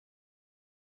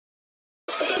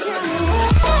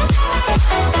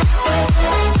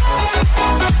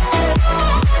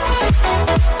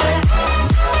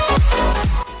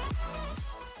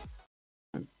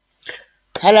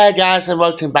Hello guys and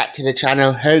welcome back to the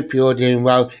channel. Hope you're doing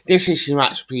well. This is your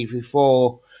match preview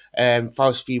for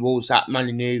Forest v Wolves at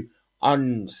Nottingham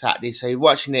on Saturday. So you're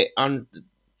watching it on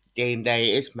game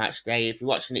day, it's match day. If you're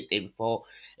watching it day before,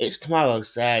 it's tomorrow.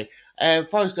 So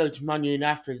Forest go to Nottingham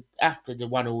after the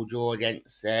 1-1 draw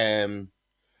against Villa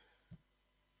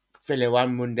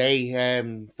on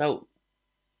Monday. Felt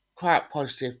quite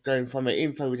positive going from it,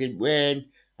 even though we didn't win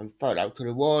and felt like we could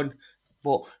have won.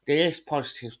 But there is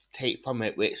positives to take from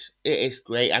it, which it is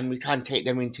great, and we can take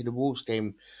them into the Wolves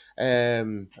game.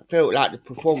 I felt like the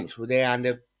performance was there and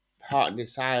the heart and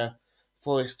desire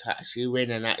for us to actually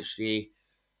win and actually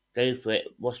go for it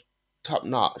was top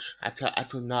notch. I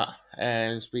could not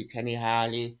speak any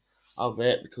highly of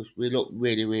it because we looked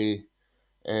really, really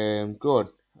good,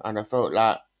 and I felt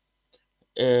like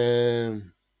we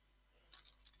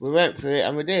went for it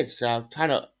and we did. So I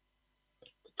cannot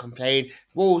complain.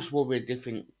 Wolves will be a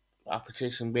different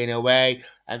opposition being away,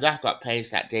 and they've got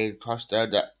players like David Costa,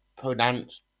 that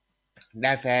Podence,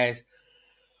 Neves,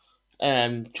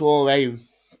 Torre.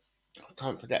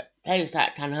 Can't forget players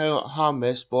that can harm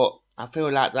us. But I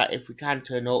feel like that if we can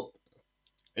turn up,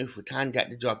 if we can get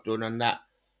the job done on that,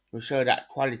 we show that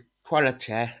quality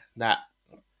that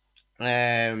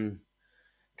can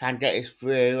get us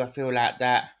through. I feel like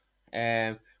that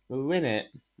we'll win it.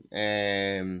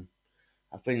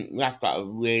 I think we have got a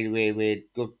really, really, really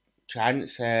good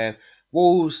chance.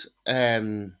 Wolves,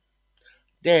 they're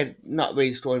not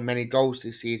really scoring many goals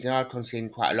this season. I've conceding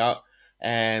quite a lot.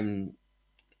 They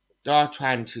are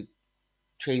trying to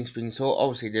change things up.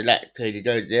 Obviously, they let Cody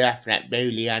go. They're after that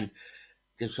Bailey and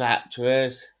the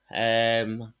Raptors.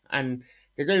 And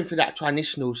they're going through that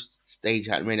transitional stage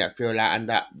at the minute, I feel like, and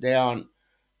that they aren't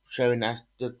showing us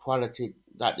the quality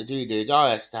that they do. They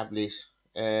are established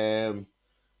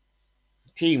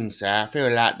teams. I feel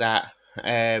like that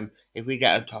if we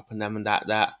get on top of them and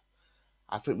that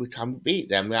I think we can beat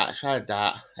them. We actually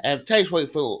that. Tell us what your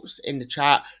thoughts in the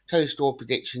chat. Tell us score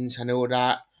predictions and all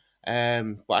that.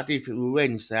 But I do think we'll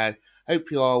win. So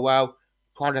hope you all well.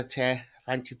 Quality.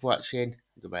 Thank you for watching.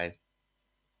 Goodbye.